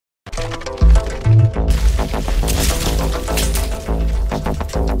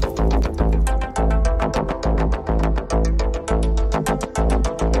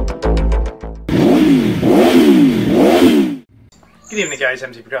Good evening guys,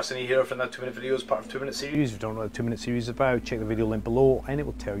 MCProcrastinator here for another 2-minute video as part of 2-minute series. If you don't know what a 2-minute series is about, check the video link below and it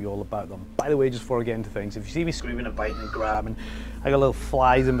will tell you all about them. By the way, just before I get into things, if you see me screaming and biting and grabbing, I got little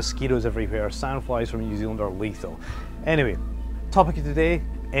flies and mosquitoes everywhere. Sandflies from New Zealand are lethal. Anyway, topic of today,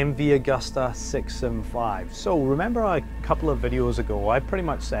 MV Agusta 675. So remember a couple of videos ago, I pretty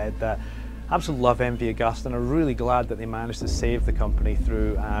much said that I absolutely love MV Agusta and I'm really glad that they managed to save the company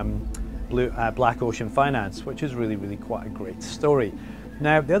through Black Ocean Finance, which is really quite a great story.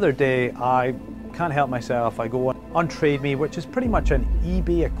 Now the other day, I can't help myself, I go on Trade Me, which is pretty much an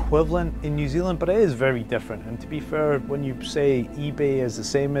eBay equivalent in New Zealand, but it is very different. And to be fair, when you say eBay is the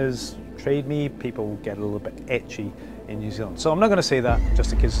same as Trade Me, people get a little bit etchy in New Zealand. So I'm not going to say that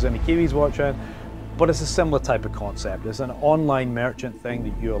just in case there's any Kiwis watching, but it's a similar type of concept. It's an online merchant thing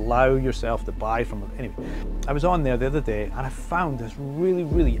that you allow yourself to buy from. Anyway, I was on there the other day and I found this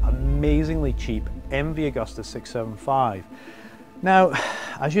really amazingly cheap MV Agusta 675. Now,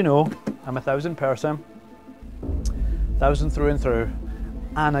 as you know, I'm a 1,000 person, 1,000 through and through,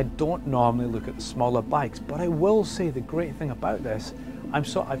 and I don't normally look at the smaller bikes, but I will say the great thing about this,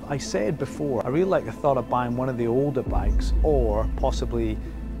 I said before, I really like the thought of buying one of the older bikes or possibly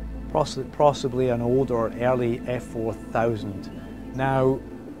an older or early F4000. Now,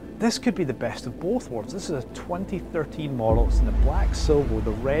 this could be the best of both worlds. This is a 2013 model. It's in the black silver with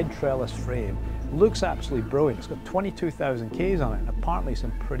the red trellis frame. Looks absolutely brilliant. It's got 22,000 Ks on it and apparently it's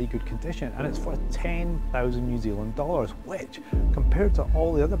in pretty good condition, and it's for 10,000 New Zealand dollars, which compared to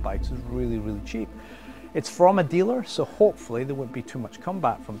all the other bikes is really cheap. It's from a dealer, so hopefully there won't be too much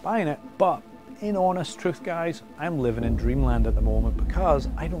comeback from buying it, but in honest truth guys, I'm living in dreamland at the moment because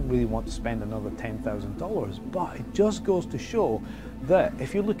I don't really want to spend another $10,000, but it just goes to show that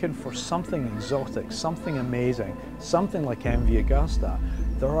if you're looking for something exotic, something amazing, something like MV Agusta,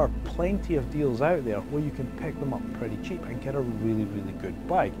 there are plenty of deals out there where you can pick them up pretty cheap and get a really good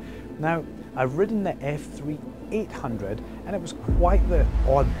bike. Now, I've ridden the F3 800 and it was quite the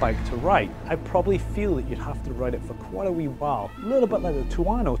odd bike to ride. I probably feel that you'd have to ride it for quite a wee while, a little bit like the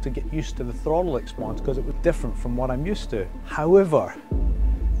Tuono to get used to the throttle response because it was different from what I'm used to. However,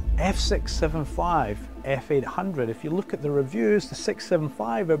 F675, F800, if you look at the reviews, the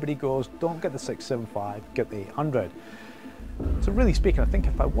 675, everybody goes, don't get the 675, get the 800. So really speaking, I think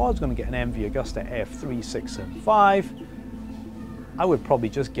if I was going to get an MV Agusta F3 675, I would probably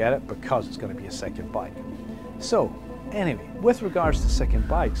just get it because it's going to be a second bike. So anyway, with regards to second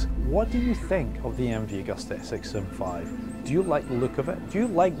bikes, what do you think of the MV Agusta 675? Do you like the look of it? Do you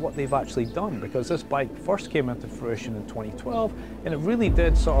like what they've actually done? Because this bike first came into fruition in 2012 and it really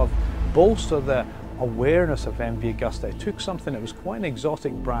did sort of bolster the awareness of MV Agusta. It took something that was quite an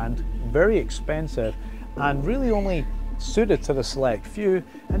exotic brand, very expensive, and really only suited to the select few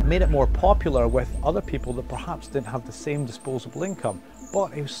and made it more popular with other people that perhaps didn't have the same disposable income,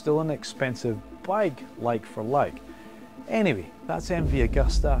 but it was still an expensive bike like for like. Anyway, that's MV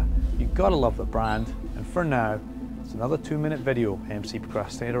Agusta. You gotta love the brand, and for now, it's another 2-minute video. MC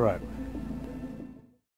Procrastinator out.